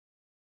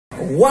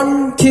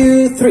1,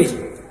 2, 3.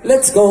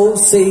 Let's go.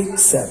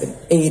 6, 7,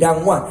 8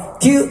 and 1,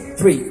 2,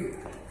 3,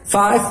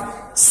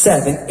 5,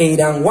 7, 8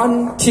 and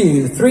 1,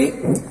 2, 3,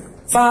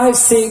 5,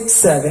 6,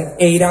 7,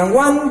 8 and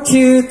 1,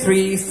 2,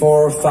 3,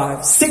 4,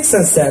 5, 6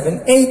 and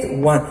 7, 8,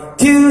 1,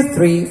 2,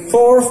 3,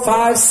 4,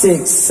 5,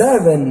 6,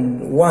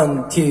 7,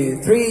 1,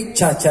 2, 3,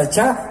 cha cha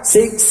cha,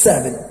 6,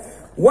 7,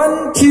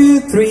 1, 2,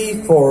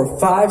 3, 4,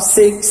 5,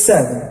 6,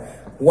 7,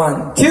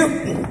 1,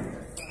 2,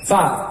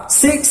 5,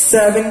 6,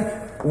 7,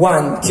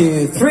 1,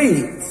 2,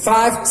 3,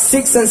 5,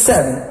 6 and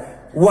 7,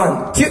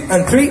 1, 2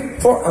 and 3,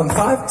 4 and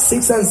 5,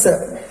 6 and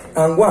 7,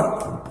 and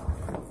 1,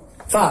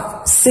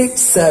 5,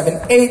 6, 7,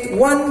 8,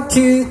 1,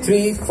 2,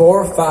 3,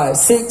 4, 5,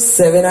 6,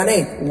 7 and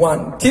 8,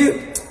 1,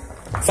 2,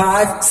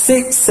 5,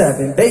 6,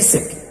 7,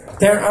 basic,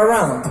 turn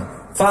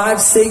around,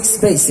 5, 6,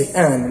 basic,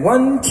 and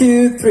 1,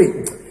 2,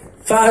 3,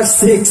 5,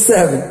 6,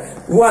 7,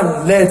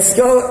 1, let's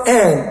go,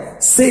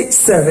 and 6,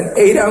 7,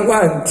 8 and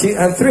 1, 2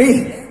 and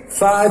 3,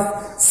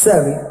 5,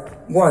 7,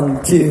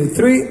 1, 2,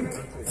 3,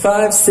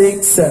 5,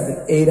 6,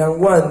 7, 8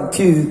 and 1,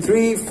 2,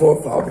 3,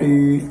 4,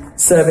 5,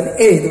 7,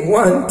 8,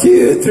 1,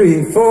 2,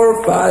 3,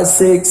 4, 5,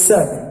 6,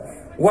 7,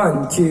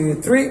 1,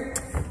 2, 3,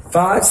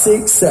 5,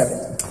 6,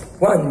 7,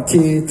 1,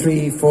 2,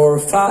 3, 4,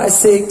 5,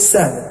 6,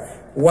 7,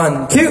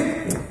 1,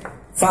 2,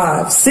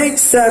 5,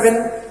 6, 7,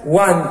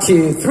 1,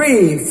 2,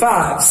 3,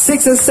 5,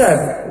 6 and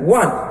 7,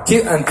 1,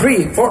 2 and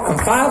 3, 4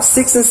 and 5,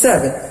 6 and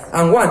 7,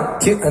 and 1,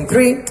 2 and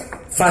 3,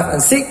 5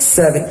 and 6,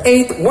 7,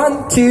 8,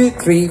 1, 2,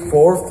 3,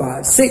 4,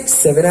 5, 6,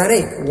 7 and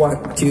 8,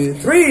 1, 2,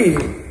 3,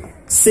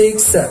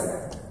 6,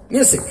 7.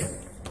 Music.